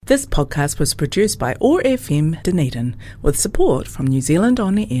This podcast was produced by OAR FM Dunedin with support from New Zealand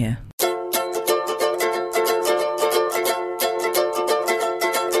On the Air.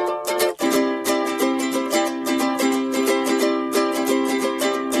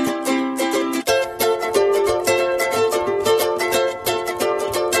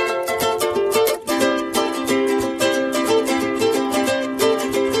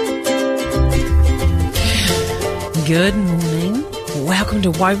 Good morning. Welcome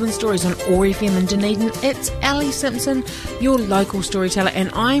to Woven Stories on OAR FM in Dunedin. It's Ali Simpson, your local storyteller, and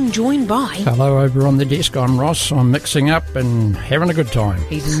I'm joined by... Hello, over on the desk, I'm Ross. I'm mixing up and having a good time.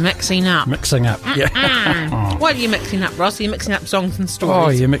 He's mixing up. Yeah. What are you mixing up, Ross? Are you mixing up songs and stories? Oh,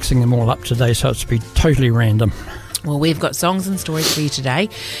 you're mixing them all up today, so it's be totally random. Well, we've got songs and stories for you today.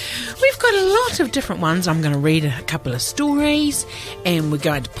 We've got a lot of different ones. I'm going to read a couple of stories, and we're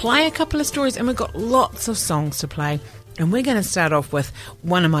going to play a couple of stories, and we've got lots of songs to play. And we're going to start off with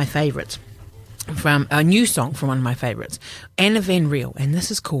one of my favourites, from a new song from one of my favourites, Anna Van Reel, and this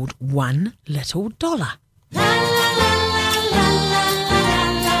is called $1 Little Dollar.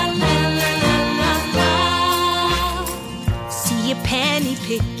 See a penny,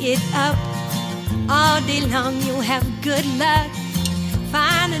 pick it up. All day long you'll have good luck.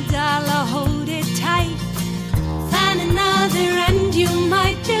 Find a dollar, hold it tight. Find another and you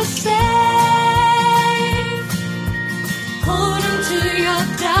might just save. Hold on to your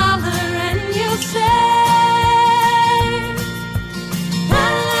dollar and you'll save. La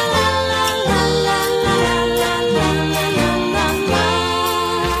la la la la la la la la la.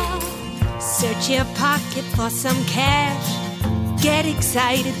 Search your pocket for some cash. Get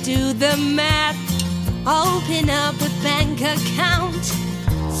excited, do the math. Open up a bank account.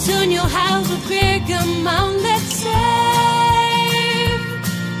 Soon you'll have a big amount. Let's save.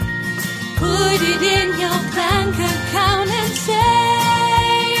 Put it in your bank account and save.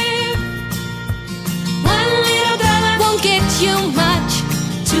 $1 little dollar won't get you much.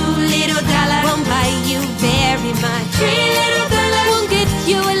 $2 little dollar won't buy you very much. $3 little dollar won't get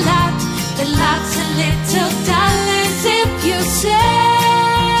you a lot. But lots of little dollars if you save.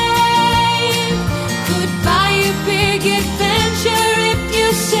 Could buy a big adventure if you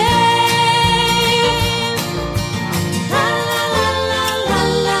save. La la la la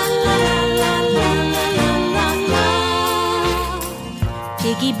la la la la la la.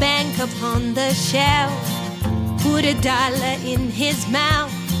 Piggy bank upon the shelf. Put a dollar in his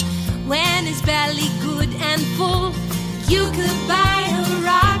mouth. When his belly good and full, you could buy a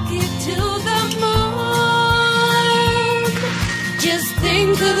rocket to the moon. Just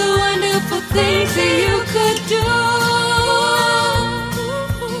think of the wonderful things that you could do.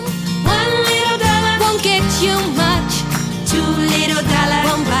 $1 little dollar won't get you much. $2 little dollar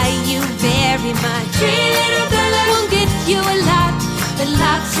won't buy you very much. $3 little dollar won't get you a lot. But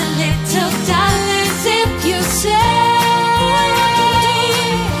lots of little dollars if you save.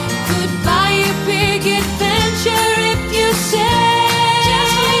 Could buy a big adventure if you save.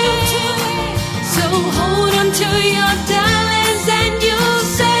 So hold on to your dollars and you'll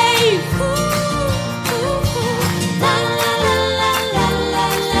save. La la la la la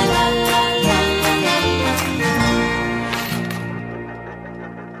la la la.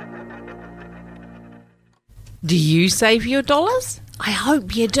 Do you save your dollars? I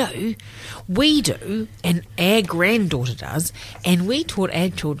hope you do. We do, and our granddaughter does, and we taught our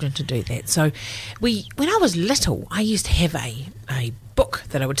children to do that. So when I was little, I used to have a book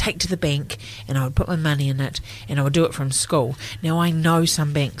that I would take to the bank, and I would put my money in it, and I would do it from school. Now, I know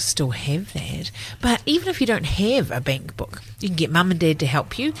some banks still have that, but even if you don't have a bank book, you can get mum and dad to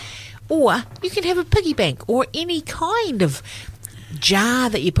help you, or you can have a piggy bank, or any kind of jar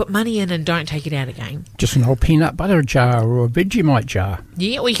that you put money in and don't take it out again. Just an old peanut butter jar or a Vegemite jar.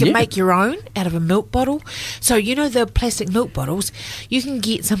 Yeah, or you can make your own out of a milk bottle. So, you know the plastic milk bottles, you can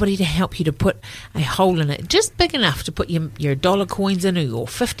get somebody to help you to put a hole in it just big enough to put your dollar coins in, or your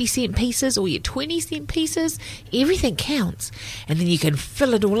 50-cent pieces, or your 20-cent pieces. Everything counts. And then you can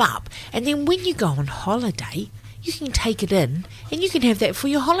fill it all up. And then when you go on holiday, you can take it in and you can have that for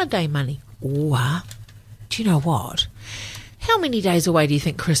your holiday money. Or, do you know what? How many days away do you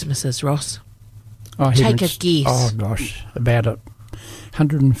think Christmas is, Ross? Take a guess. Oh, gosh. About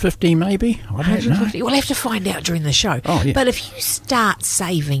 150 maybe? I don't know. We'll have to find out during the show. Oh, yeah. But if you start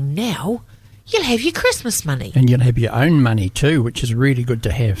saving now, you'll have your Christmas money. And you'll have your own money too, which is really good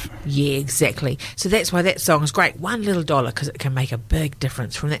to have. Yeah, exactly. So that's why that song is great. $1 little dollar, because it can make a big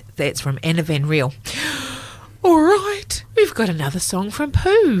difference. That's from Anna Van Reel. All right, we've got another song from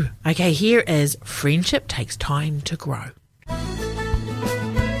Pooh. Okay, here is Friendship Takes Time to Grow.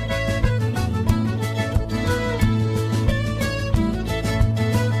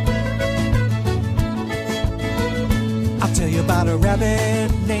 a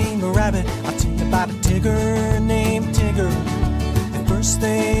rabbit named Rabbit. I'll tell you about a Tigger named Tigger. At first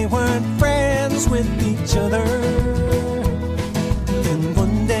they weren't friends with each other. Then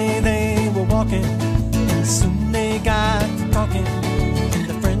one day they were walking, and soon they got to talking, and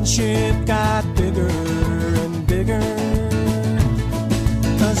the friendship got bigger and bigger.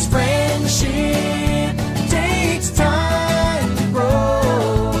 'Cause friendship takes time to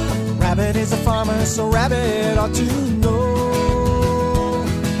grow. Rabbit is a farmer, so Rabbit ought to know.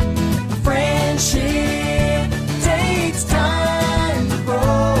 Friendship takes time to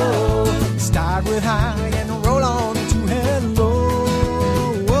grow. Start with high and roll on to hello.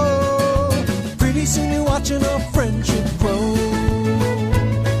 Pretty soon you're watching a friendship grow.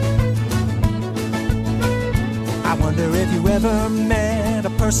 I wonder if you ever met a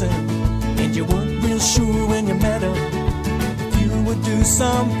person and you weren't real sure when you met them if you would do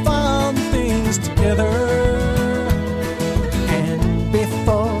some fun things together. And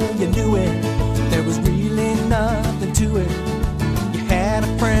before you knew it, there was really nothing to it. You had a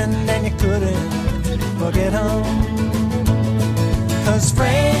friend and you couldn't forget him. 'Cause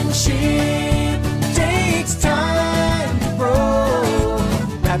friendship takes time to grow.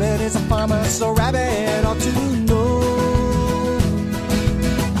 Rabbit is a farmer, so Rabbit ought to know.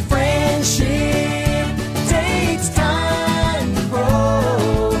 Friendship takes time to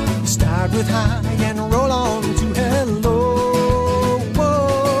grow. Start with high and roll on to hello.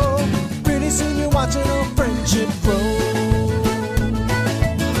 Pretty soon you're watching a friendship grow.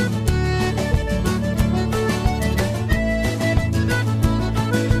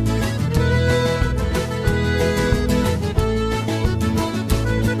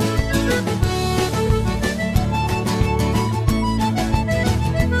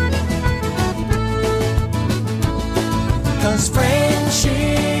 Cause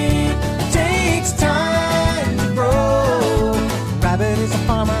friendship takes time to grow. Rabbit is a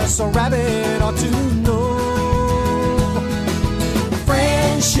farmer, so Rabbit ought to know.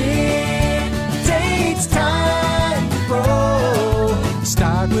 Friendship takes time to grow.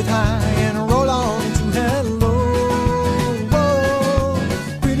 Start with high and roll on to hello.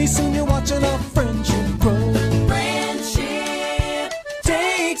 Pretty soon you're watching a friendship grow. Friendship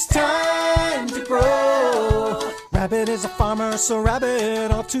takes time to grow. Rabbit is a farmer, so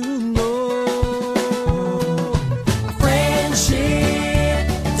Rabbit ought to know. Friendship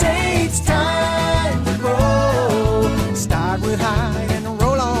takes time to grow. Start with high and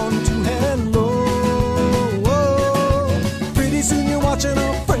roll on to hello. Pretty soon you're watching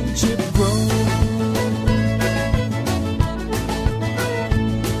a friendship grow.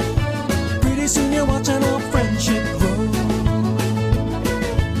 Pretty soon you're watching a friendship grow.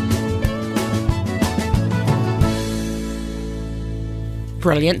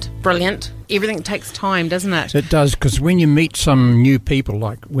 Brilliant, brilliant. Everything takes time, doesn't it? It does, because when you meet some new people,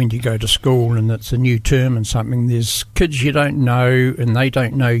 like when you go to school and it's a new term and something, there's kids you don't know and they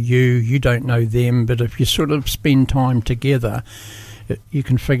don't know you, you don't know them, but if you sort of spend time together, you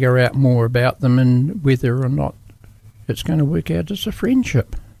can figure out more about them and whether or not it's going to work out as a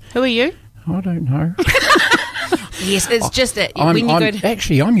friendship. Who are you? I don't know. Yes, it's just that I'm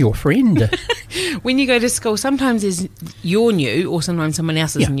your friend. When you go to school, sometimes you're new or sometimes someone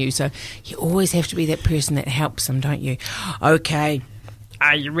else is new, so you always have to be that person that helps them, don't you? Okay,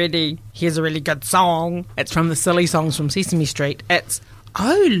 are you ready? Here's a really good song. It's from the silly songs from Sesame Street. It's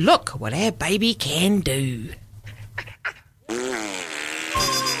Oh Look What Our Baby Can Do.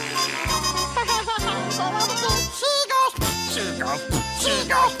 She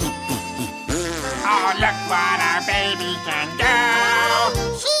goes. Oh, look what our baby can do.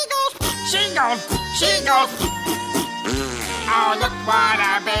 She goes. Oh, look what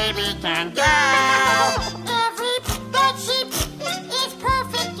our baby can do. Every that sheep is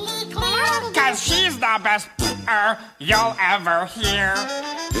perfectly clear. 'Cause she's the best you'll ever hear.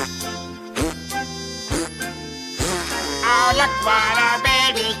 Oh, look what our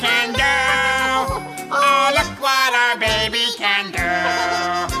baby can do. Oh, look what our baby can do.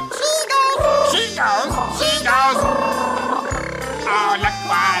 She goes. Oh, look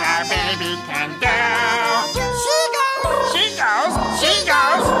what our baby can do. She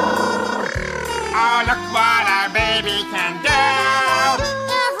goes. Oh, look what our baby can do.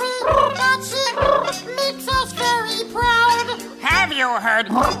 Every that sheep makes us very proud. Have you heard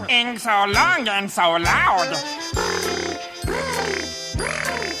ing so long and so loud?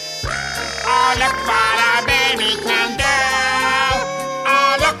 Oh, look what our baby can do.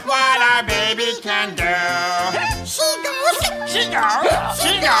 Oh, look what our baby can do. She goes.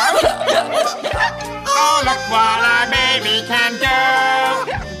 Oh, look what our baby can do.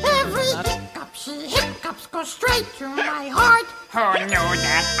 Every hiccup she hiccups goes straight to my heart. Who knew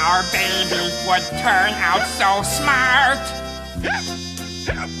that our baby would turn out so smart?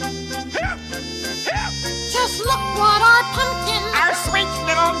 Just look what our pumpkin. Our sweet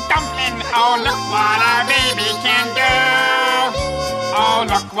little dumpling. Oh, look what our baby can do. Oh,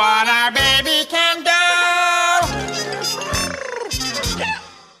 look what our baby can do.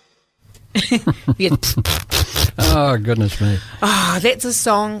 Yeah. Oh, goodness me. Ah, that's a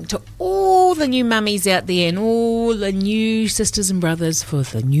song to all the new mummies out there and all the new sisters and brothers for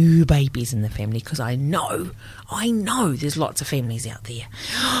the new babies in the family, because I know there's lots of families out there.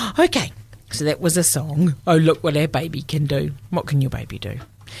 Okay, so that was a song. Oh, look what our baby can do. What can your baby do?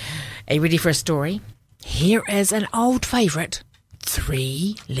 Are you ready for a story? Here is an old favourite,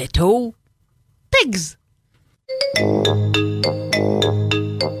 3 Little Pigs.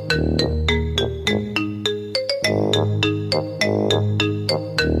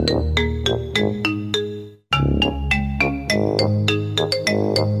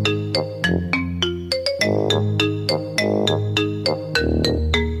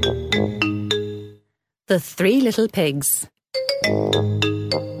 The 3 Little Pigs.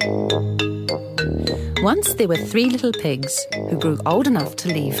 Once there were 3 little pigs who grew old enough to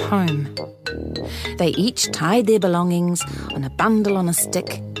leave home. They each tied their belongings on a bundle on a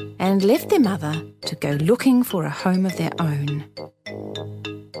stick and left their mother to go looking for a home of their own.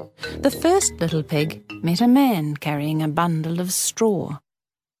 The first little pig met a man carrying a bundle of straw.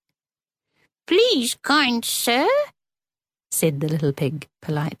 Please, kind sir, said the little pig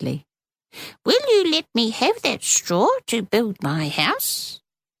politely. will you let me have that straw to build my house?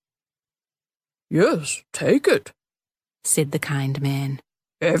 Yes, take it, said the kind man.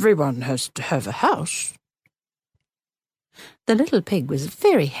 everyone has to have a house. The little pig was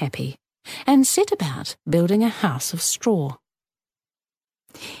very happy and set about building a house of straw.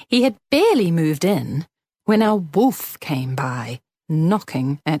 He had barely moved in when a wolf came by,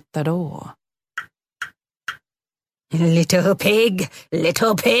 knocking at the door. Little pig,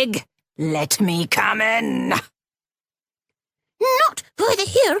 let me come in. Not by the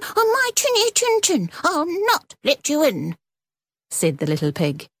hair on my chinny chin chin. I'll not let you in, said the little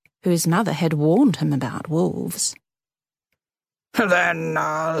pig, whose mother had warned him about wolves. Then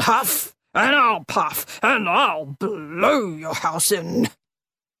I'll huff, and I'll puff, and I'll blow your house in,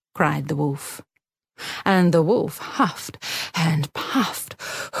 cried the wolf. And the wolf huffed and puffed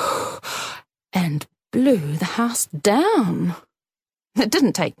and blew the house down. It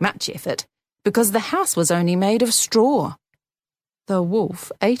didn't take much effort, because the house was only made of straw. The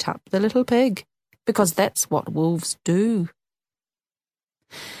wolf ate up the little pig, because that's what wolves do.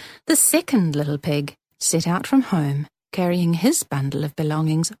 The second little pig set out from home, carrying his bundle of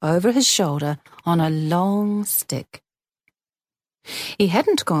belongings over his shoulder on a long stick. He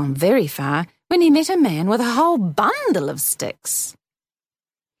hadn't gone very far when he met a man with a whole bundle of sticks.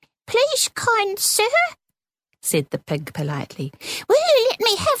 Please, kind sir, said the pig politely, will you let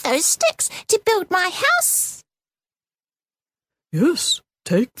me have those sticks to build my house? Yes,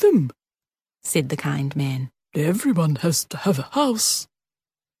 take them, said the kind man. everyone has to have a house.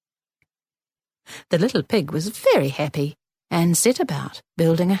 The little pig was very happy and set about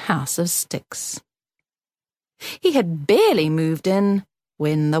building a house of sticks. He had barely moved in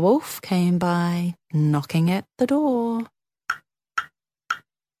when the wolf came by, knocking at the door.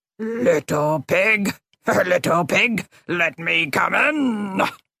 Little pig, let me come in.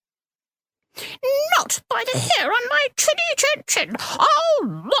 Not by the hair on my chinny chin chin. I'll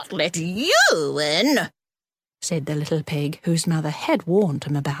not let you in, said the little pig, whose mother had warned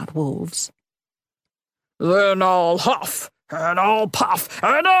him about wolves. Then I'll huff, and I'll puff,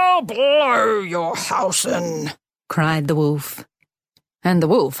 and I'll blow your house in, cried the wolf. And the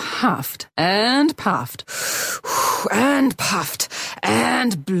wolf huffed and puffed and puffed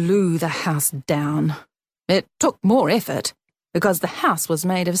and blew the house down. It took more effort, because the house was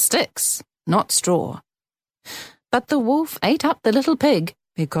made of sticks, not straw. But the wolf ate up the little pig,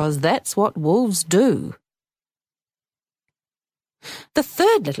 because that's what wolves do. The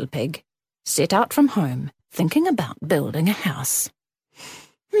third little pig set out from home, thinking about building a house.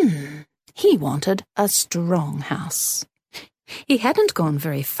 He wanted a strong house. He hadn't gone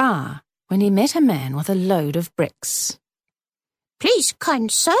very far when he met a man with a load of bricks. Please,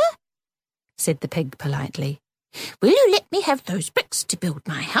 kind sir, said the pig politely, will you let me have those bricks to build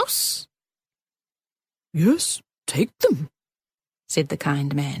my house? Yes, take them, said the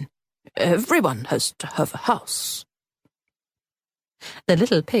kind man. everyone has to have a house. The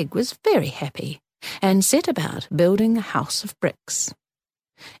little pig was very happy and set about building a house of bricks.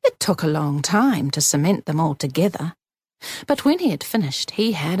 It took a long time to cement them all together, but when he had finished,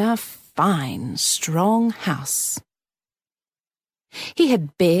 he had a fine, strong house. He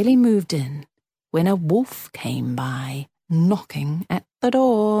had barely moved in when a wolf came by, knocking at the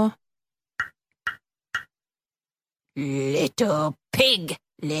door. Little pig,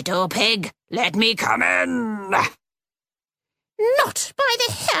 let me come in. Not by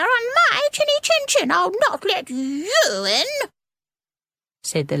the hair on my chinny-chin-chin, I'll not let you in,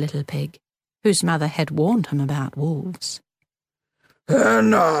 said the little pig, whose mother had warned him about wolves.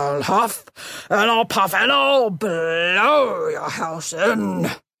 And I'll huff, and I'll puff, and I'll blow your house in,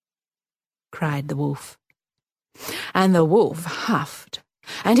 cried the wolf. And the wolf huffed,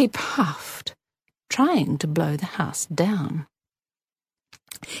 and he puffed, trying to blow the house down.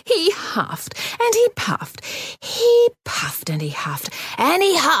 He huffed, and he puffed. He puffed, and he huffed, and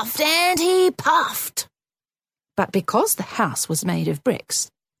he huffed, and he puffed. But because the house was made of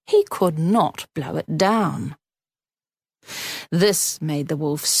bricks, he could not blow it down. This made the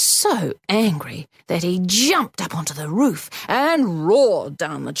wolf so angry that he jumped up onto the roof and roared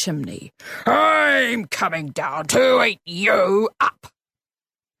down the chimney. I'm coming down to eat you up.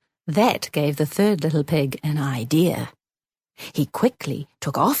 That gave the third little pig an idea. He quickly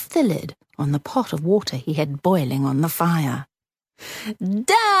took off the lid on the pot of water he had boiling on the fire.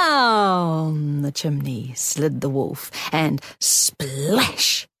 Down the chimney slid the wolf, and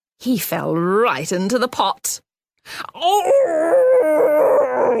splash! He fell right into the pot. "Oh!"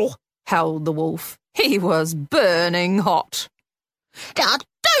 howled the wolf. He was burning hot. Now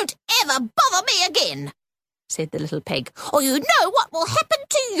don't ever bother me again, said the little pig, or you know what will happen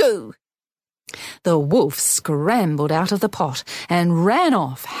to you. The wolf scrambled out of the pot and ran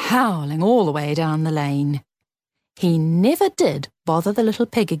off, howling all the way down the lane. He never did bother the little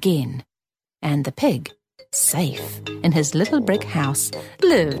pig again, and the pig, safe in his little brick house,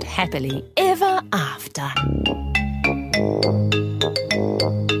 lived happily ever after.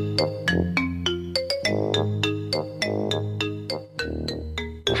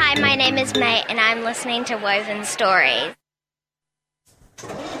 Hi, my name is May, and I'm listening to Woven Stories.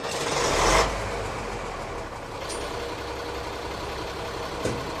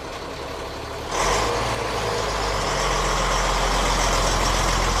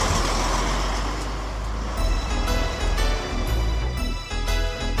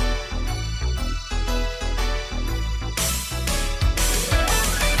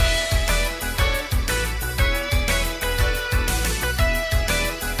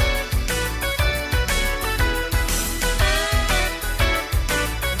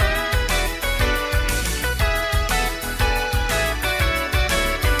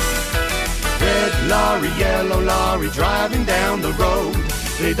 Lorry, yellow lorry driving down the road.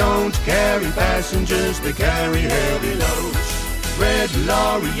 They don't carry passengers, they carry heavy loads. Red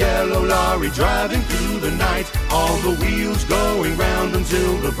lorry, yellow lorry driving through the night. All the wheels going round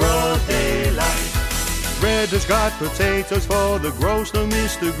until the broad daylight. Red has got potatoes for the grocer,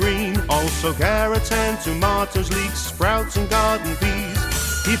 Mr. Green. Also carrots and tomatoes, leeks, sprouts and garden peas.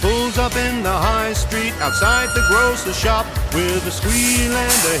 He pulls up in the high street outside the grocer's shop. With a squeal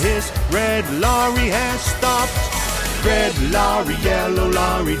and a hiss, red lorry has stopped. Red lorry, yellow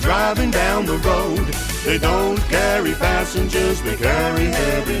lorry driving down the road. They don't carry passengers, they carry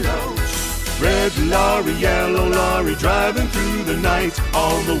heavy loads. Red lorry, yellow lorry driving through the night.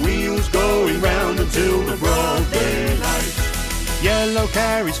 All the wheels going round until the broad daylight. Yellow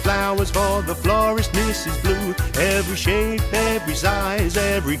carries flowers for the florist, Mrs. Blue. Every shape, every size,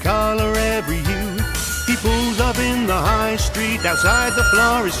 every color, every hue. He pulls up in the high street outside the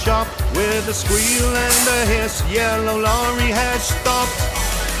florist shop. With a squeal and a hiss, yellow lorry has stopped.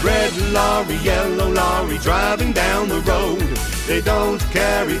 Red lorry, yellow lorry driving down the road. They don't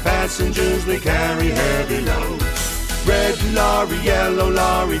carry passengers, they carry heavy loads. Red lorry, yellow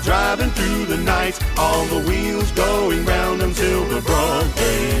lorry driving through the night. All the wheels going round until the broad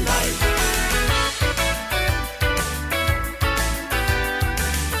daylight.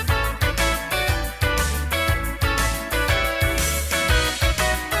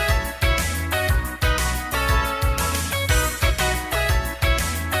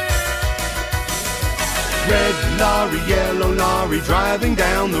 Red lorry, yellow lorry driving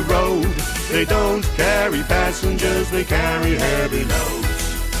down the road. They don't carry passengers, they carry heavy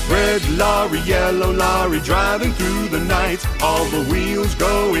loads. Red lorry, yellow lorry driving through the night. All the wheels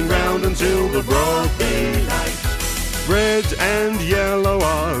going round until the broad daylight. Red and yellow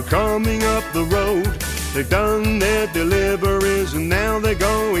are coming up the road. They've done their deliveries and now they're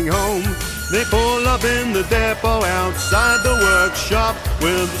going home. They pull up in the depot outside the workshop.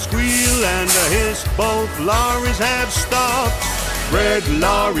 With a squeal and a hiss, both lorries have stopped. Red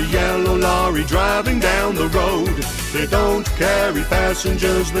lorry, yellow lorry driving down the road. They don't carry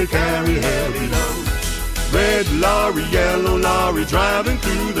passengers, they carry heavy loads. Red lorry, yellow lorry, driving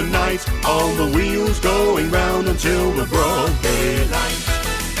through the night. All the wheels going round until the broad daylight.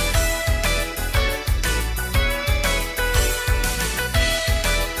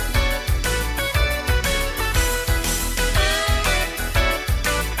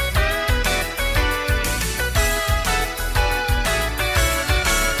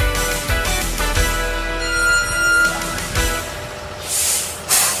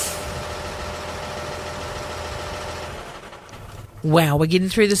 Wow, we're getting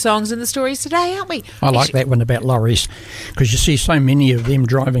through the songs and the stories today, aren't we? I like that one about lorries, because you see so many of them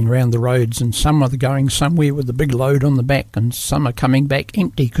driving around the roads, and some are going somewhere with a big load on the back, and some are coming back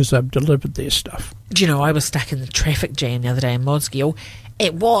empty because they've delivered their stuff. Do you know, I was stuck in the traffic jam the other day in Modskill.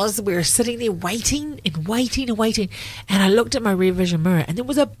 We were sitting there waiting, and I looked at my rear vision mirror, and there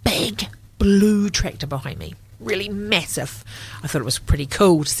was a big blue tractor behind me. Really massive. I thought it was pretty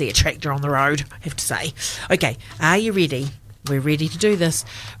cool to see a tractor on the road, I have to say. Okay, are you ready? We're ready to do this.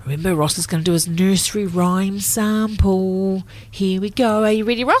 Remember, Ross is going to do his nursery rhyme sample. Here we go. Are you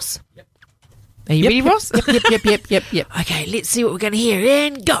ready, Ross? Yep. Are you ready, Ross? Yep. Okay, let's see what we're going to hear,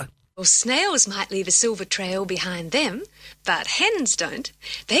 and go. Well, snails might leave a silver trail behind them, but hens don't.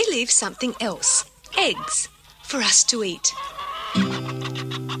 They leave something else. Eggs for us to eat.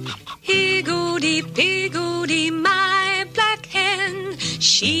 Higgledy-piggledy, my black hen,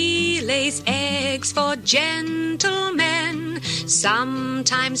 she lays eggs for gentlemen,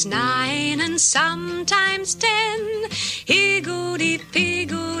 sometimes 9 and sometimes 10.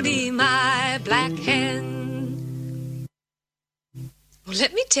 Higgledy-piggledy, my black hen. Well,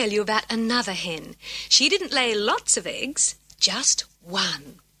 let me tell you about another hen. She didn't lay lots of eggs, just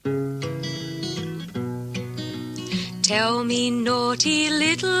one. Tell me, naughty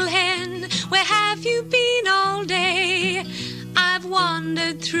little hen, where have you been all day? I've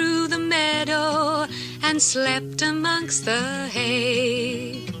wandered through the meadow and slept amongst the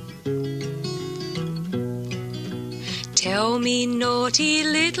hay. Tell me, naughty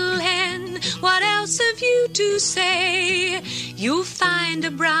little hen, what else have you to say? You'll find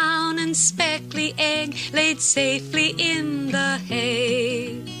a brown and speckly egg laid safely in the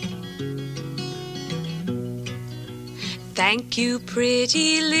hay. Thank you,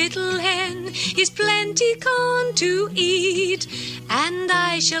 pretty little hen, here's plenty corn to eat, and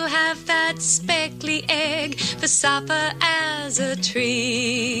I shall have that speckly egg for supper as a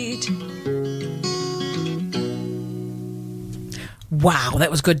treat. Wow,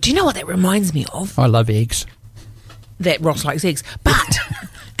 that was good. Do you know what that reminds me of? I love eggs. That Ross likes eggs. But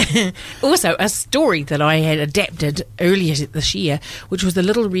also a story that I had adapted earlier this year, which was the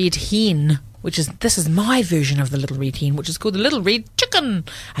Little Red Hen, this is my version of the Little Red Hen, which is called the Little Red Chicken.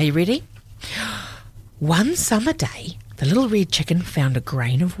 Are you ready? One summer day, the Little Red Chicken found a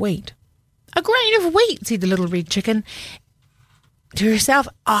grain of wheat. A grain of wheat, said the Little Red Chicken to herself.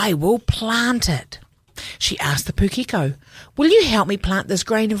 I will plant it. She asked the Pukeko, will you help me plant this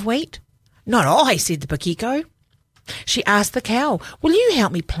grain of wheat? Not I, said the Pukeko. She asked the cow, will you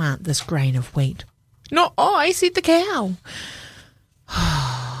help me plant this grain of wheat? Not I, said the cow.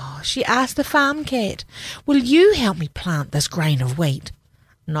 She asked the farm cat, will you help me plant this grain of wheat?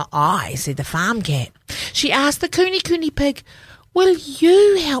 Not I, said the farm cat. She asked the cooney pig, will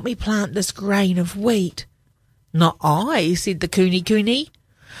you help me plant this grain of wheat? Not I, said the cooney.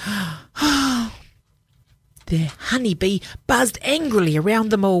 The honeybee buzzed angrily around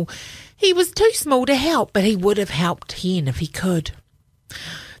them all. He was too small to help, but he would have helped hen if he could.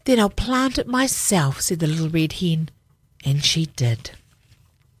 Then I'll plant it myself, said the Little Red Hen, and she did.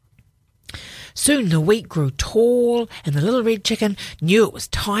 Soon the wheat grew tall, and the Little Red Chicken knew it was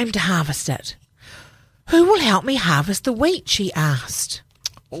time to harvest it. Who will help me harvest the wheat? She asked.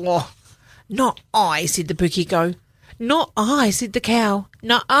 Oh, not I, said the Pukeko. Not I, said the cow.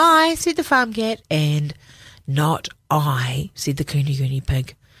 Not I, said the farm cat. And not I, said the cooney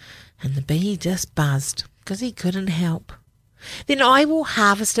pig. And the bee just buzzed, because he couldn't help. Then I will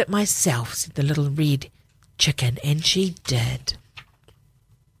harvest it myself, said the Little Red Chicken, and she did.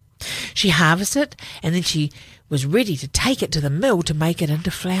 She harvested it, and then she was ready to take it to the mill to make it into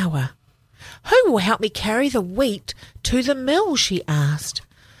flour. Who will help me carry the wheat to the mill? She asked.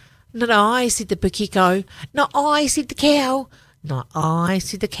 Not I, said the Pukeko. Not I, said the cow. Not I,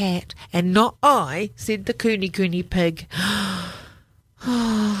 said the cat. And not I, said the cooney pig.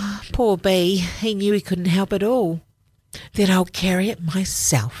 Oh, poor bee. He knew he couldn't help at all. Then I'll carry it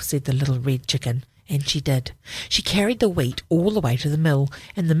myself, said the Little Red Chicken. And she did. She carried the wheat all the way to the mill,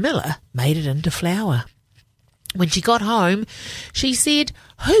 and the miller made it into flour. When she got home, she said,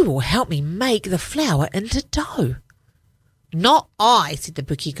 who will help me make the flour into dough? Not I, said the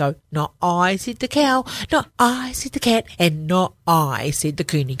pukeko. Not I, said the cow. Not I, said the cat. And not I, said the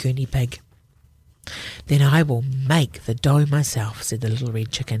coony pig. Then I will make the dough myself, said the little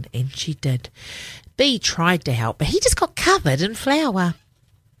red chicken, and she did. Bee tried to help, but he just got covered in flour.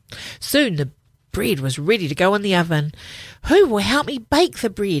 Soon the bread was ready to go in the oven. Who will help me bake the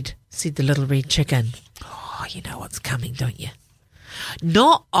bread? Said the little red chicken. Oh, you know what's coming, don't you?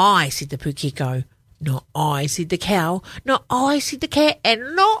 Not I, said the pukeko. Not I, said the cow. Not I, said the cat.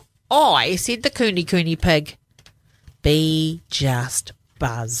 And not I, said the coony pig. Bee just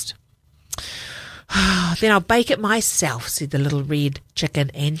buzzed. Then I'll bake it myself, said the little red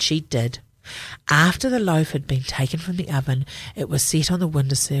chicken, and she did. After the loaf had been taken from the oven, it was set on the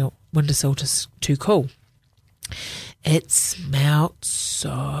windowsill to cool. It smelt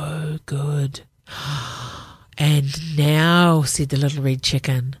so good. And now, said the little red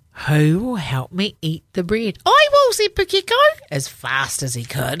chicken, who will help me eat the bread? I will, said Pukeko, as fast as he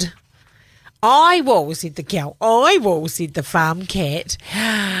could. I will, said the cow. I will, said the farm cat.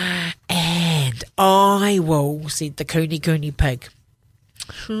 And I will, said the coony pig.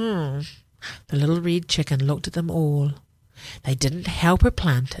 The little red chicken looked at them all. They didn't help her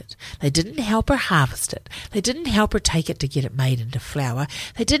plant it. They didn't help her harvest it. They didn't help her take it to get it made into flour.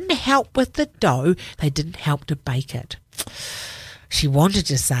 They didn't help with the dough. They didn't help to bake it. She wanted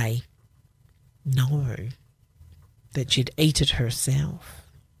to say no, that she'd eat it herself.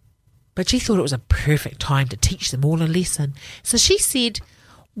 But she thought it was a perfect time to teach them all a lesson. So she said,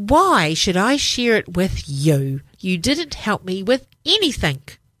 why should I share it with you? You didn't help me with anything.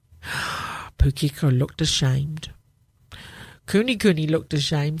 Pukeko looked ashamed. Coony looked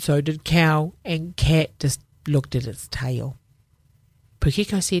ashamed, so did cow, and cat just looked at its tail.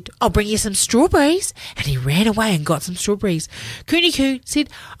 Pukeko said, I'll bring you some strawberries, and he ran away and got some strawberries. Coony said,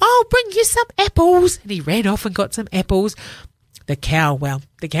 I'll bring you some apples, and he ran off and got some apples. The cow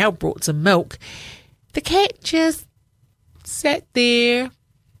brought some milk. The cat just sat there and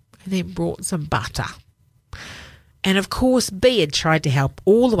then brought some butter. And of course, Bee had tried to help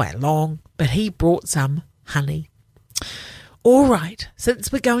all the way along, but he brought some honey. All right,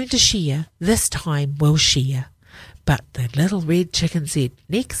 since we're going to share, this time we'll share. But the little red chicken said,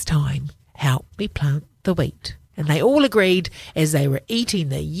 next time, help me plant the wheat. And they all agreed, as they were eating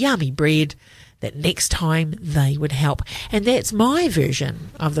the yummy bread, that next time they would help. And that's my version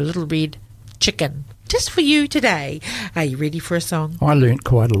of the little red chicken, just for you today. Are you ready for a song? I learnt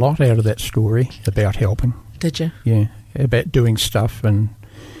quite a lot out of that story about helping. Did you? Yeah, about doing stuff and...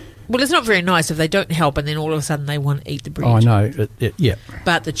 Well, it's not very nice if they don't help and then all of a sudden they want to eat the bread. I know, yeah.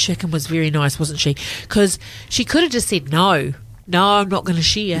 But the chicken was very nice, wasn't she? Because she could have just said, no, I'm not going to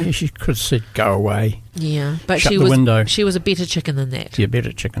share. Yeah, she could have said, go away. Yeah, but Shut the window. She was a better chicken than that. Yeah,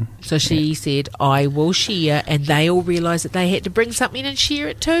 better chicken. So she said, I will share, and they all realised that they had to bring something and share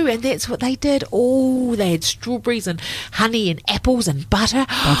it too, and that's what they did. Oh, they had strawberries and honey and apples and butter.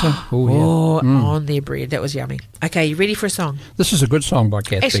 On their bread. That was yummy. Okay, you ready for a song? This is a good song by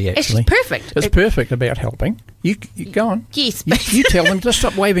Kathy, actually. It's perfect. It's perfect about helping. You go on. Yes. You tell them to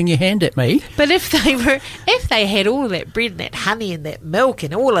stop waving your hand at me. But if they had all of that bread and that honey and that milk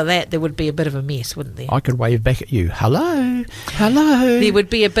and all of that, there would be a bit of a mess, wouldn't there? I could wave back at you. Hello. There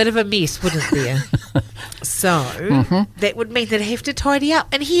would be a bit of a mess, wouldn't there? So that would mean that I have to tidy up.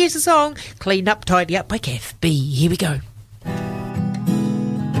 And here's a song, Clean Up, Tidy Up by Kath B. Here we go.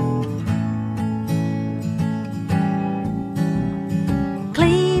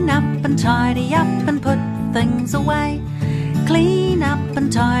 Clean up and tidy up and put things away. Clean up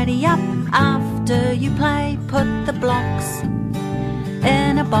and tidy up after you play. Put the blocks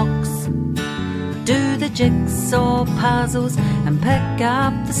in a box. Do the jigsaw puzzles and pick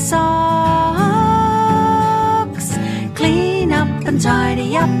up the socks. Clean up and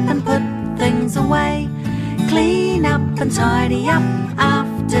tidy up and put things away. Clean up and tidy up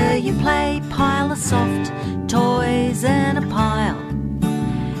after you play. Pile the soft toys in a pile.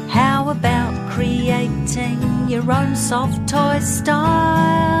 How about creating your own soft toy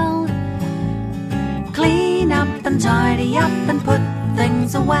style? Clean up and tidy up and put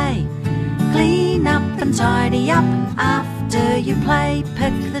things away. Clean up and tidy up after you play.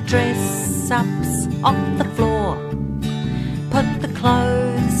 Pick the dress-ups off the floor. Put the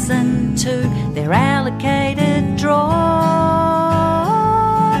clothes into their allocated drawer.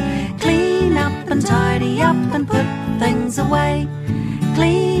 Clean up and tidy up and put things away.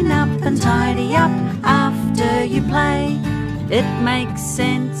 Clean up and tidy up after you play. It makes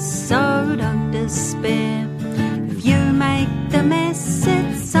sense, so don't despair. If you make the mess,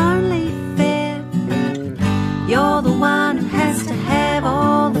 it's only fair. You're the one who has to have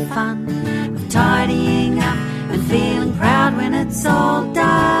all the fun of tidying up and feeling proud it's all done.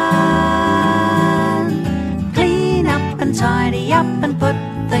 Clean up and tidy up and put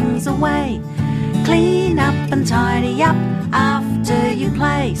things away. Clean up and tidy up after you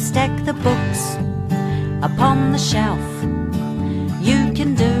play. Stack the books upon the shelf. You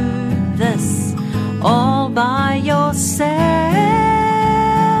can do this all by yourself.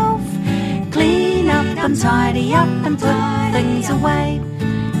 Clean up and tidy up and put things away.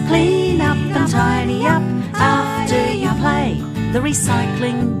 Clean up and tidy up after you play. The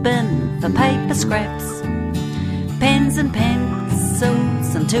recycling bin for paper scraps, pens and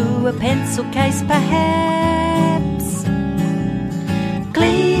pencils into a pencil case perhaps.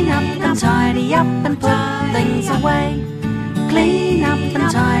 Clean up and tidy up and put things away. Clean up and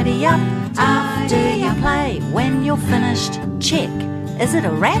tidy up after you play. When you're finished, check, is it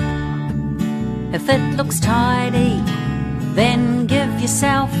a wrap? If it looks tidy, then give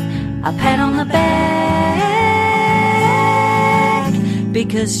yourself a pat on the back,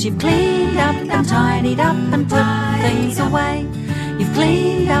 because you've cleaned up and tidied up and put things away. You've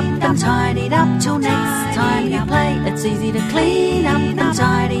cleaned up and tidied up till next time you play. It's easy to clean up and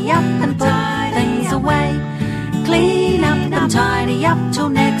tidy up and put things away. Clean up and tidy up till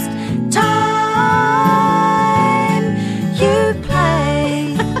next time you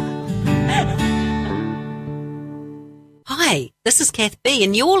play. Hi, this is Kath B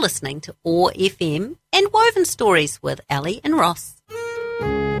and you're listening to OAR FM and Woven Stories with Ellie and Ross.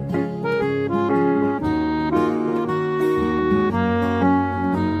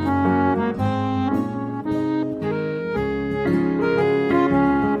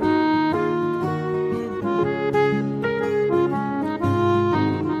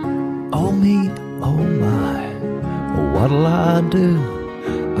 Oh me, oh my, what'll I do?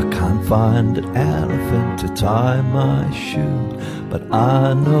 I can't find an elephant to tie my shoe, but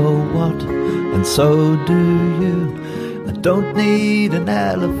I know what, and so do you. I don't need an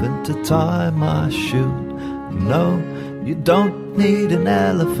elephant to tie my shoe. No, you don't need an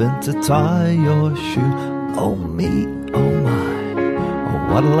elephant to tie your shoe. Oh me, oh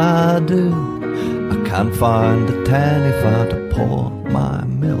my, what'll I do? I can't find a tanny far to pour my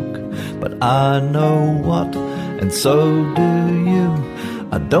milk, but I know what, and so do you.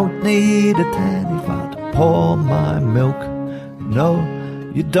 I don't need a tanny far to pour my milk. No,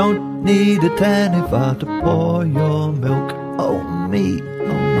 you don't need a tanny far to pour your milk. Oh me,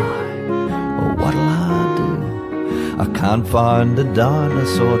 oh my, what'll I do? I can't find a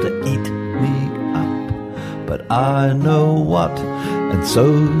dinosaur to eat me up, but I know what, and so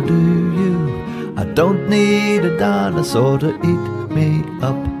do you. I don't need a dinosaur to eat me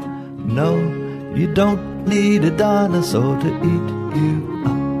up. No, you don't need a dinosaur to eat you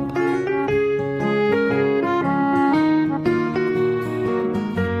up.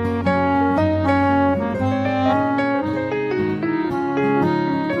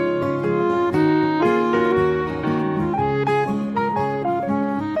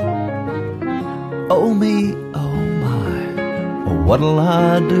 Oh me, oh my, what'll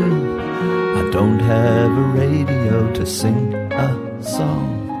I do? I don't have a radio to sing a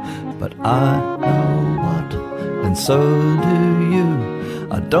song, but I know what, and so do you.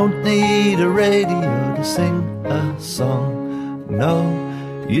 I don't need a radio to sing a song. No,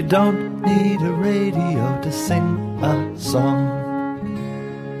 you don't need a radio to sing a song.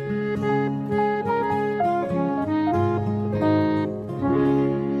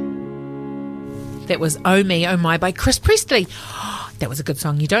 That was Oh Me, Oh My by Chris Presley. That was a good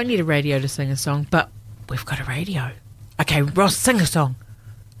song. You don't need a radio to sing a song, but we've got a radio. Okay, Ross, sing a song.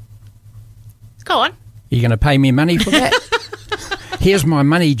 Go on. You're going to pay me money for that? Here's my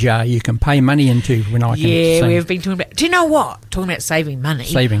money jar you can pay money into when I can sing. Yeah, we've been talking about... Do you know what? Talking about saving money.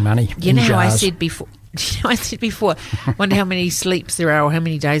 Saving money. You know how I said before... wonder how many sleeps there are or how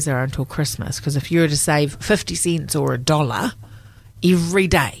many days there are until Christmas. Because if you were to save 50 cents or $1 every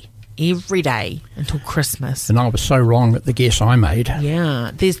day until Christmas. And I was so wrong at the guess I made.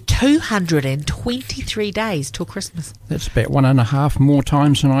 Yeah, there's 223 days till Christmas. That's about 1.5 more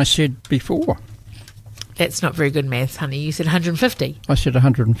times than I said before. That's not very good maths, honey. You said 150. I said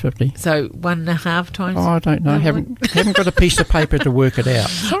 150. So 1.5 times? Oh, I don't know. Haven't got a piece of paper to work it out.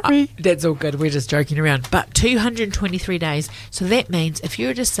 Sorry. That's all good. We're just joking around. But 223 days. So that means if you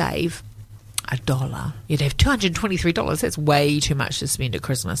were to save $1, you'd have $223. That's way too much to spend at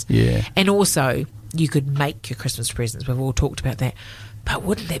Christmas. Yeah. And also, you could make your Christmas presents. We've all talked about that. But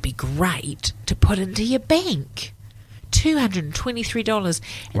wouldn't that be great to put into your bank? $223.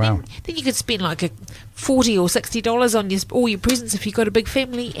 And wow. Then you could spend like $40 or $60 on all your presents if you've got a big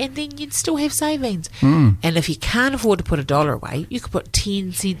family, and then you'd still have savings. And if you can't afford to put $1 away, you could put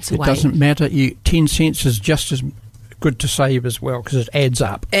 10 cents away. It doesn't matter. 10 cents is just as good to save as well because it adds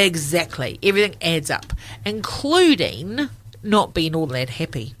up. Exactly. Everything adds up, including not being all that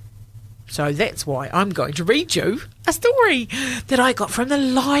happy. So that's why I'm going to read you a story that I got from the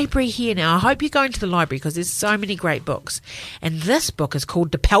library here. Now, I hope you're going to the library because there's so many great books. And this book is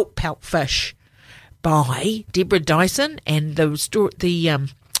called The Pelt Pelt Fish by Deborah Dyson, and the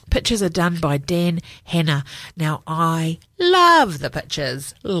pictures are done by Dan Hanna. Now, I love the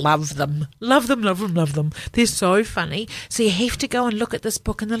pictures. Love them. Love them, love them, love them. They're so funny. So you have to go and look at this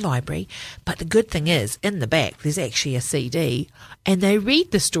book in the library. But the good thing is, in the back, there's actually a CD, and they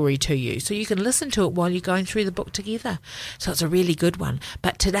read the story to you. So you can listen to it while you're going through the book together. So it's a really good one.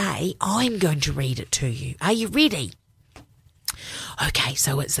 But today, I'm going to read it to you. Are you ready? Okay,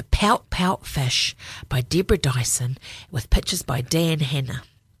 so it's The Pelt Pelt Fish by Deborah Dyson with pictures by Dan Hanna.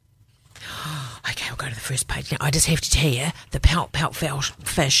 Okay, we'll go to the first page. Now, I just have to tell you, the Pelt Pelt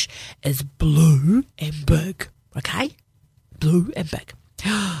Fish is blue and big, okay? Blue and big.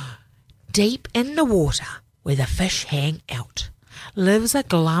 Deep in the water, where the fish hang out, lives a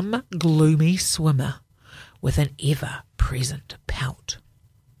glum, gloomy swimmer with an ever-present pout.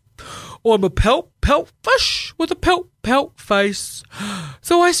 I'm a pelt pelt fish with a pelt pelt face,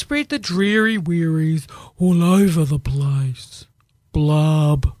 so I spread the dreary wearies all over the place.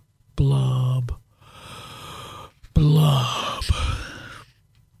 Blub, blub, blub.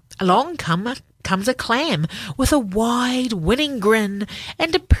 Along comes a clam with a wide winning grin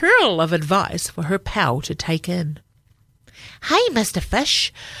and a pearl of advice for her pal to take in. Hey, Mr.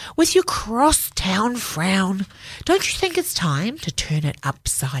 Fish, with your cross-town frown, don't you think it's time to turn it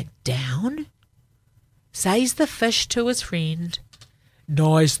upside down? Says the fish to his friend.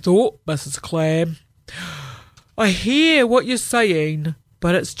 Nice thought, Mrs. Clam. I hear what you're saying,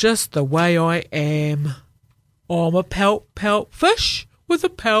 but it's just the way I am. I'm a pelt pelt fish with a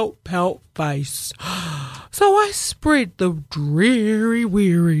pelt pelt face, so I spread the dreary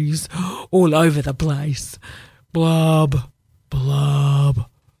wearies all over the place. Blub, blub,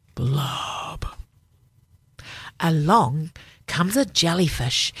 blub. Along comes a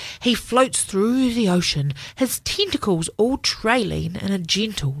jellyfish. He floats through the ocean, his tentacles all trailing in a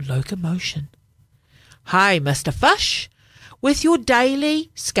gentle locomotion. Hey, Mr. Fish, with your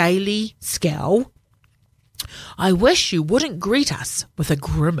daily scaly scowl, I wish you wouldn't greet us with a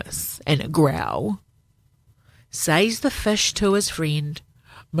grimace and a growl. Says the fish to his friend.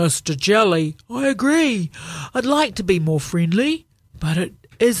 Mr. Jelly, I agree. I'd like to be more friendly, but it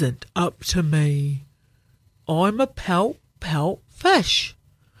isn't up to me. I'm a pelt pelt fish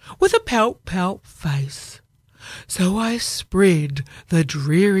with a pelt pelt face, so I spread the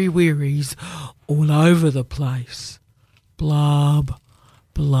dreary wearies all over the place. Blub,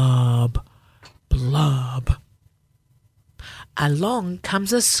 blub, blub. Along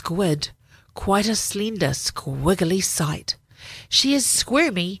comes a squid, quite a slender, squiggly sight. She is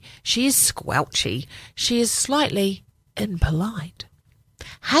squirmy, she is squelchy, she is slightly impolite.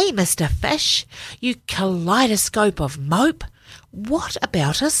 Hey, Mr. Fish, you kaleidoscope of mope, what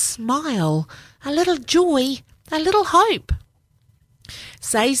about a smile, a little joy, a little hope?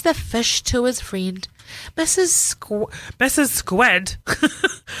 Says the fish to his friend. Mrs. Squid,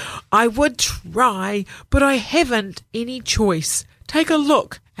 I would try, but I haven't any choice. Take a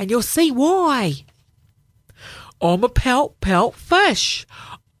look and you'll see why. I'm a pelt pelt fish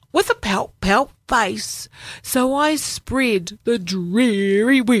with a pelt pelt face, so I spread the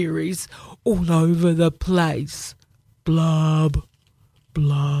dreary wearies all over the place. Blub,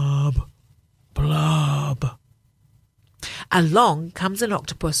 blub, blub. Along comes an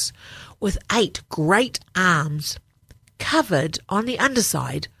octopus with 8 great arms, covered on the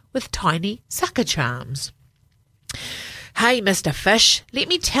underside with tiny sucker charms. Hey, Mr. Fish, let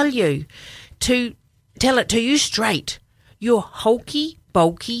me tell it to you straight. Your hulky,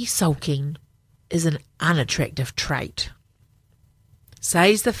 bulky sulking is an unattractive trait.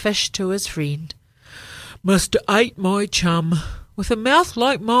 Says the fish to his friend. Mr. 8, my chum, with a mouth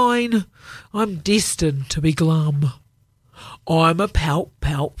like mine, I'm destined to be glum. I'm a pelt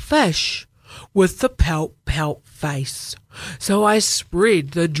pelt fish with the pelt pelt face, so I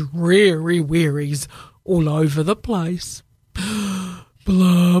spread the dreary wearies all over the place.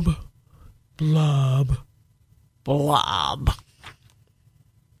 Blub, blub, blub.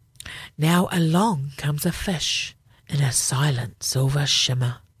 Now along comes a fish in a silent silver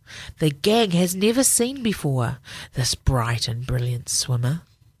shimmer. The gang has never seen before this bright and brilliant swimmer.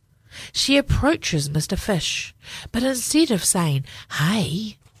 She approaches Mr. Fish, but instead of saying,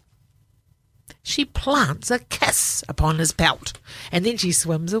 hey, she plants a kiss upon his pelt, and then she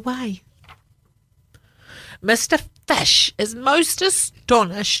swims away. Mr. Fish is most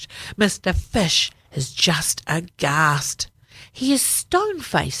astonished. Mr. Fish is just aghast. He is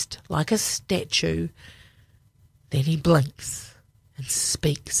stone-faced like a statue. Then he blinks and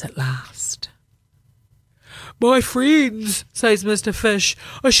speaks at last. "My friends," says Mr. Fish,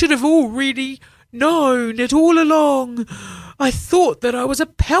 "I should have already known it all along. I thought that I was a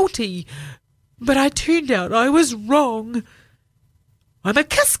pouty, but I turned out I was wrong. I'm a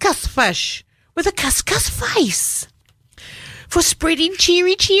cuscus fish with a cuscus face for spreading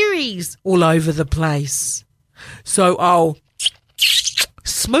cherries all over the place. So I'll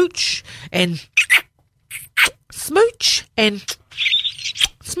smooch and smooch and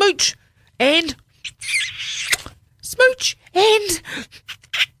smooch and smooch and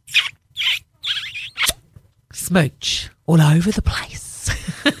smooch all over the place."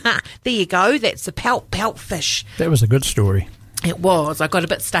 There you go. That's the pout fish. That was a good story. It was. I got a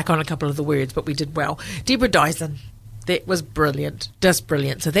bit stuck on a couple of the words, but we did well. Deborah Dyson. That was brilliant. Just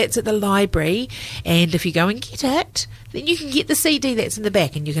brilliant. So that's at the library, and if you go and get it, then you can get the CD that's in the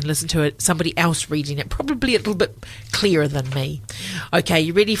back, and you can listen to it, somebody else reading it, probably a little bit clearer than me. Okay,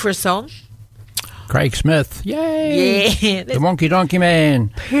 you ready for a song? Craig Smith. Yay! Yeah. The Wonky Donkey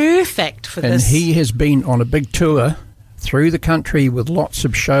Man. Perfect for and this. And he has been on a big tour through the country with lots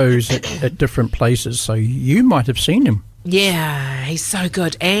of shows at different places, so you might have seen him. Yeah, he's so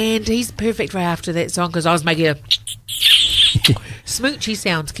good. And he's perfect for after that song, because I was making a smoochy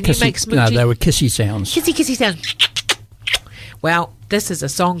sounds. Can you make smoochy? No, they were kissy sounds. Kissy sounds. Well, this is a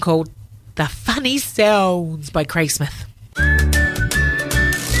song called The Funny Sounds by Craig Smith.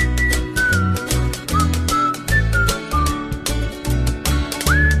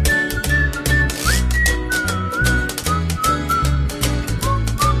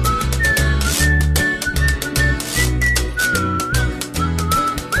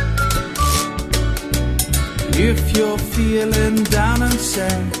 If you're feeling down and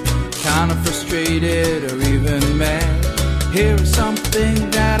sad, kind of frustrated or even mad, here is something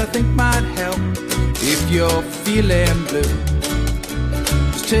that I think might help. If you're feeling blue,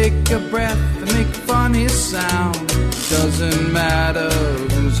 just take a breath and make a funny sound. Doesn't matter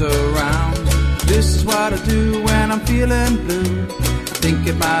who's around. This is what I do when I'm feeling blue. I think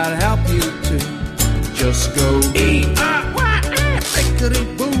it might help you too. Just go E-I-Y-S,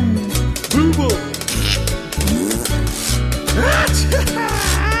 tickety-boom, boo-boo.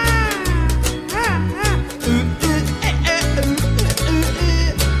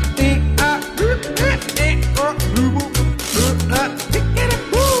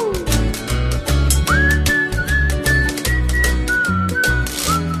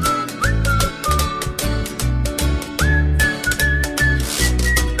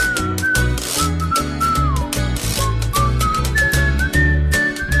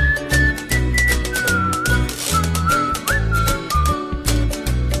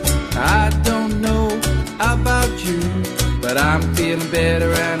 I'm feeling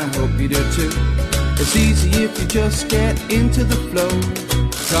better and I hope you do too. It's easy if you just get into the flow.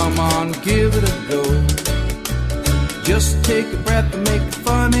 Come on, give it a go. Just take a breath and make a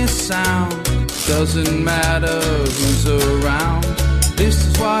funny sound. Doesn't matter who's around. This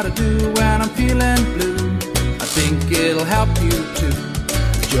is what I do when I'm feeling blue. I think it'll help you too.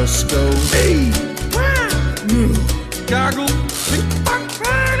 Just go hey, goggle,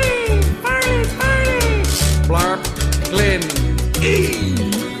 party, party, party, blarp. Glenn E.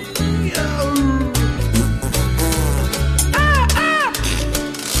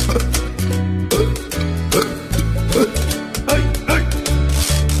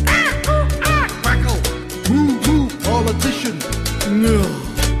 Crackle, woo, politician,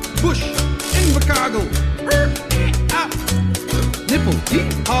 Bush, Invercargill, nipple,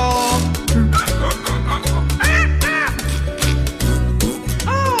 hee-haw.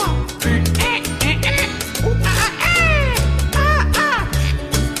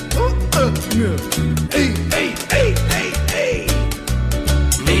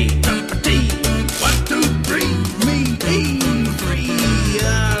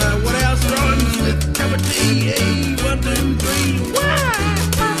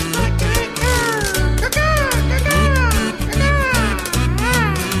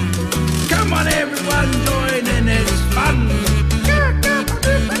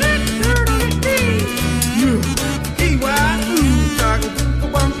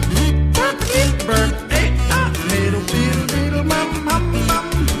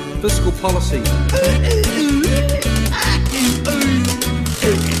 Fiscal policy.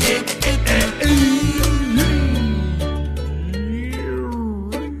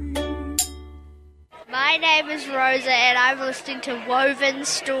 My name is Rosa and I'm listening to Woven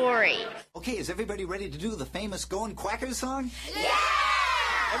Stories. Okay, is everybody ready to do the famous Goin' Quackers song?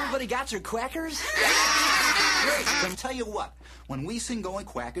 Yeah! Everybody got your quackers? Great. Then tell you what. When we sing Going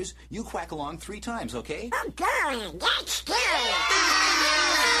Quackers, you quack along 3 times, okay? Oh, golly, that's good.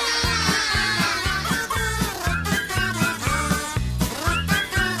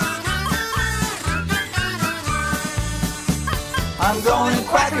 I'm going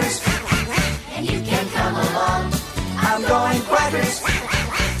quackers, and you can come along. I'm going quackers.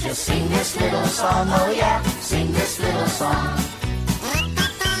 Just sing this little song, oh yeah, sing this little song.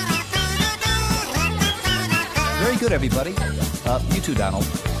 Very good, everybody. You too, Donald.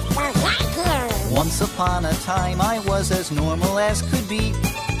 Once upon a time, I was as normal as could be.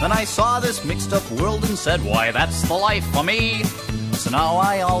 Then I saw this mixed-up world and said, why, that's the life for me. So now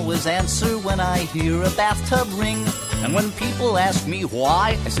I always answer when I hear a bathtub ring. And when people ask me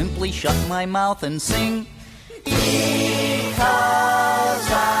why, I simply shut my mouth and sing.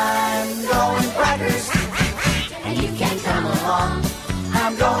 Because I'm going quackers, and you can come along.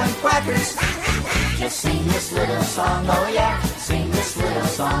 I'm going quackers. Just sing this little song, oh yeah, sing this little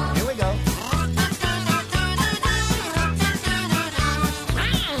song. Here we go.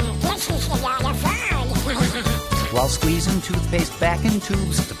 While squeezing toothpaste back in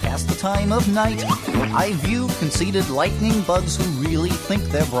tubes to pass the time of night, I view conceited lightning bugs who really think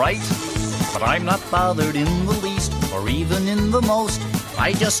they're bright. But I'm not bothered in the least, or even in the most.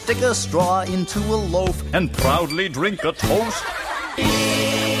 I just stick a straw into a loaf and proudly drink a toast.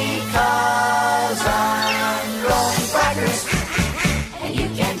 Because I'm going quackers, and you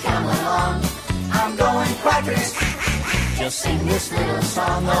can come along. I'm going quackers. Just sing this little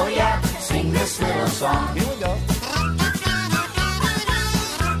song, oh yeah, sing this little song. Here we go.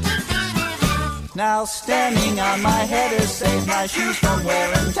 Now standing on my head has saved my shoes from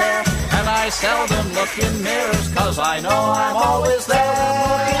wear and tear. And I seldom look in mirrors, 'cause I know I'm always there.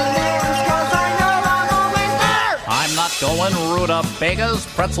 I'm not going rutabagas,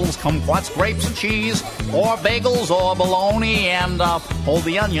 pretzels, kumquats, grapes, and cheese, or bagels, or bologna, and hold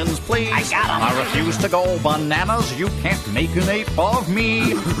the onions, please. I got 'em. I refuse to go bananas. You can't make an ape of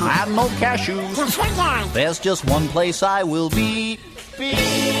me. And no cashews. There's just one place I will be. Because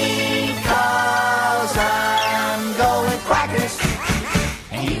I'm going quackers,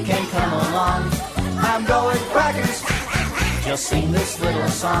 and you can come along. I'm going quackers. Just sing this little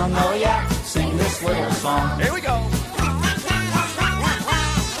song, oh yeah, sing this little song. Here we go.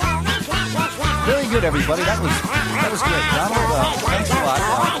 Very good, everybody. That was great. Donald, thanks a lot.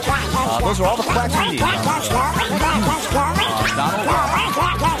 Those are all the quacks we need. Donald,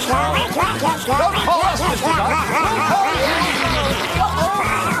 don't call us, Mr. Duck.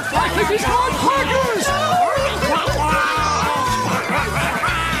 I think he's called quackers.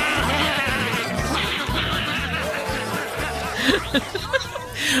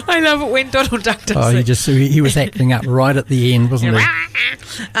 I love it when Donald Duck does Oh, he was acting up right at the end, wasn't he?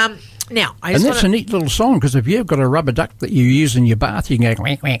 Now, and that's a neat little song, because if you've got a rubber duck that you use in your bath, you can go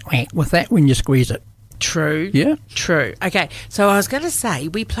quack, quack, quack with that when you squeeze it. True. Yeah. True. Okay, so I was going to say,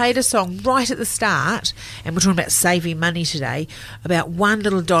 we played a song right at the start, and we're talking about saving money today, about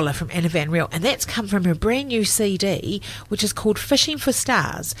 $1 from Anna Van Riel, and that's come from her brand new CD, which is called Fishing for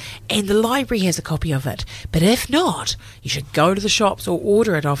Stars, and the library has a copy of it. But if not, you should go to the shops or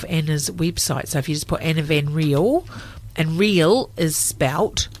order it off Anna's website. So if you just put Anna Van Riel, and Riel is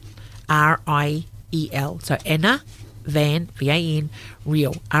spelt R-I-E-L, so Anna Van, V-A-N,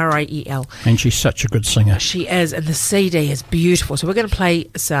 Riel, R-I-E-L. And she's such a good singer. She is, and the CD is beautiful. So we're going to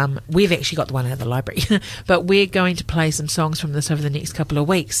play some, we've actually got the one out of the library, but we're going to play some songs from this over the next couple of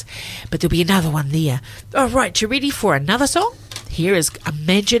weeks. But there'll be another one there. All right, you ready for another song? Here is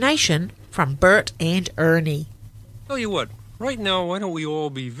Imagination from Bert and Ernie. Tell you what, right now, why don't we all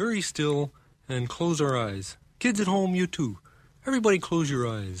be very still and close our eyes? Kids at home, you too. Everybody close your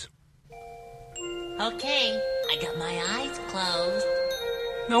eyes. Okay, I got my eyes closed.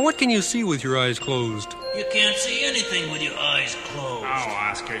 Now, what can you see with your eyes closed? You can't see anything with your eyes closed. Oh,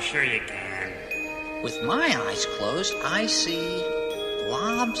 Oscar, sure you can. With my eyes closed, I see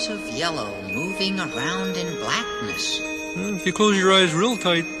blobs of yellow moving around in blackness. If you close your eyes real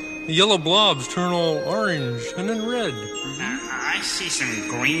tight, the yellow blobs turn all orange and then red. I see some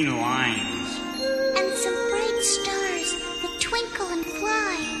green lines. And some bright stars that twinkle and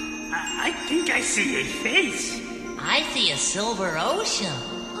fly. I think I see a face. I see a silver ocean.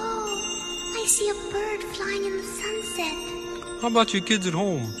 Oh, I see a bird flying in the sunset. How about you kids at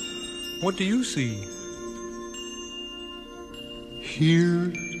home? What do you see?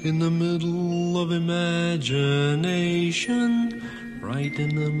 Here in the middle of imagination, right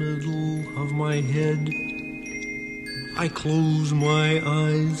in the middle of my head, I close my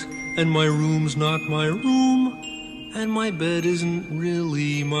eyes and my room's not my room. and my bed isn't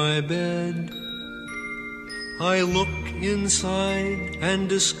really my bed. I look inside and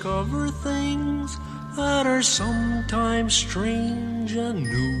discover things that are sometimes strange and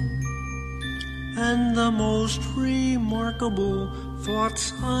new. And the most remarkable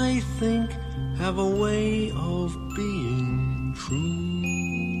thoughts, I think, have a way of being true.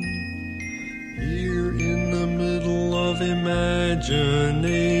 Here in the middle of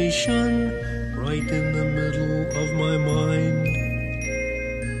imagination, right in the middle of my mind,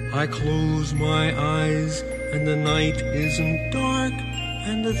 I close my eyes and the night isn't dark,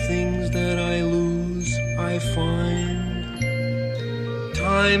 and the things that I lose I find.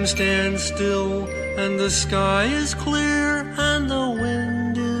 Time stands still and the sky is clear and the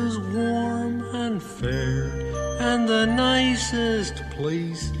wind is warm and fair, and the nicest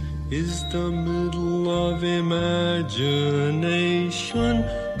place is the middle of imagination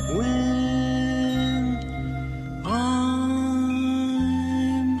when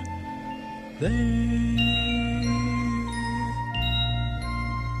I'm there.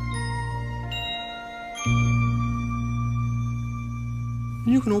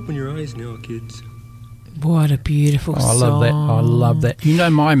 You can open your eyes now, kids. What a beautiful song. I love that. I love that. You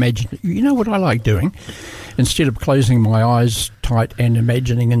know what I like doing? Instead of closing my eyes tight and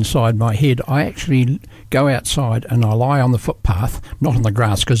imagining inside my head, I actually go outside and I lie on the footpath, not on the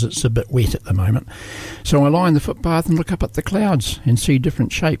grass because it's a bit wet at the moment. So I lie on the footpath and look up at the clouds and see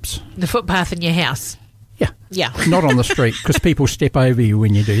different shapes. The footpath in your house? Yeah. Not on the street, because people step over you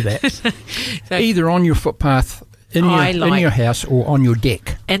when you do that. So, either on your footpath in your house or on your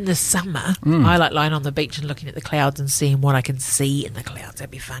deck. In the summer, I like lying on the beach and looking at the clouds and seeing what I can see in the clouds.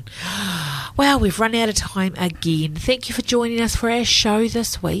 That'd be fun. Well, we've run out of time again. Thank you for joining us for our show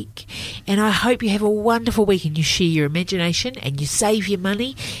this week. And I hope you have a wonderful week and you share your imagination and you save your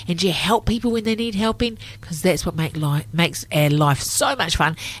money and you help people when they need helping, because that's what makes our life so much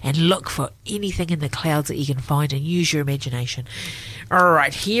fun. And look for anything in the clouds that you can find and use your imagination. All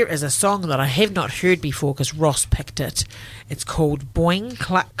right, here is a song that I have not heard before because Ross picked it. It's called Boing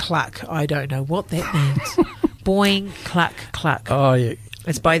Cluck Cluck. I don't know what that means. Boing Cluck Cluck. Oh, yeah.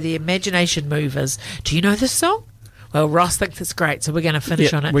 It's by the Imagination Movers. Do you know this song? Well, Ross thinks it's great, so we're going to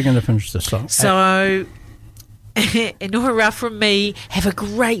finish on it. We're going to finish this song. So, Enora from me, have a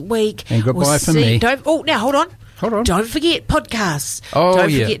great week. And goodbye from me. Now, hold on. Don't forget podcasts. Don't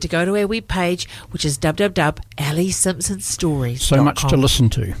forget to go to our webpage, which is www.AllieSimpsonStories.com. So much to listen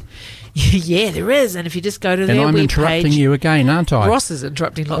to. Yeah, there is. And if you just go to their webpage... And I'm interrupting you again, aren't I? Ross is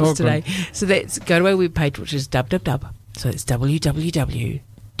interrupting lots today. So go to our webpage, which is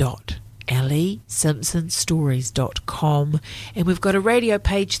www.AllieSimpsonStories.com, and we've got a radio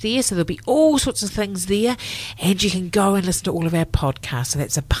page there, so there'll be all sorts of things there, and you can go and listen to all of our podcasts. So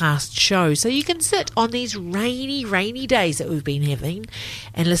that's a past show, so you can sit on these rainy days that we've been having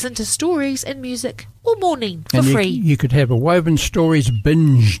and listen to stories and music all morning for free. You could have a Woven Stories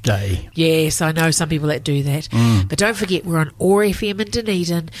binge day. Yes, I know some people that do that. But don't forget, we're on OAR FM in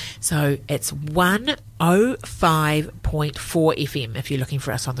Dunedin, so it's 105.4 FM if you're looking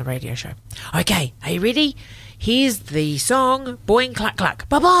for us on the radio show. Okay, are you ready? Here's the song Boing Cluck Cluck.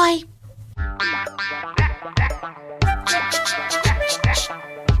 Bye-bye.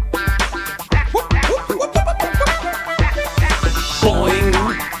 Boing,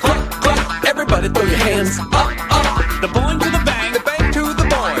 cluck, cluck, everybody throw your hands up, up. The boing to the bang to the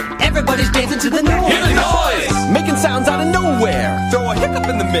boing. Everybody's dancing to the noise. Hear the noise! Making sounds out of nowhere. Throw a hiccup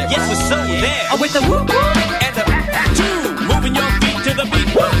in the mix. Yes, we're so there. With the whoop whoop and the two, moving your feet to the beat.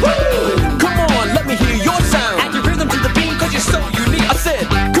 Whoop whoop! Come on, let me hear your sound. Add your rhythm to the beat, cause you're so unique. I said,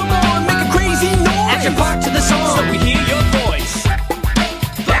 come on, make a crazy noise. Add your part to the song, so we hear your voice.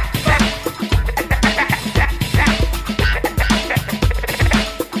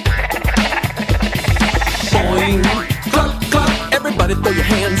 Boing, cluck, cluck, everybody throw your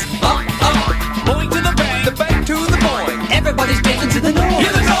hands up, up. Boing to the bang to the boing. Everybody's dancing to the noise.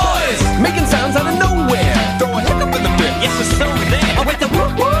 Hear the noise! Making sounds out of nowhere. Throw a hiccup in the mix. Yes, we're so there. With the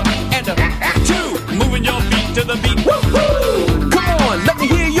whoop whoop and a two, moving your feet to the beat. Whoop whoop! Come on, let me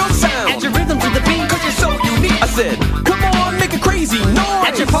hear your sound. Add your rhythm to the beat, cause you're so unique. I said, come on, make a crazy noise.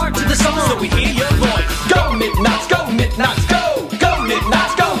 Add your part to the song, so we hear your voice. Go midnights, go midnights, go. Go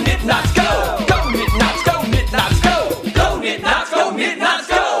midnights, go midnights, go. Go midnights, go midnights, go. Go midnights, go midnights,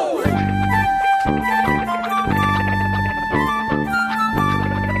 go.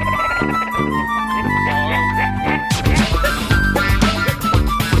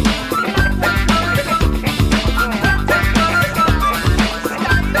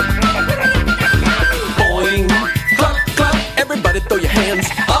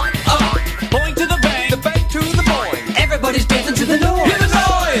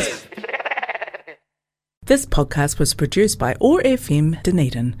 This podcast was produced by OAR FM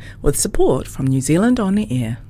Dunedin with support from New Zealand On the Air.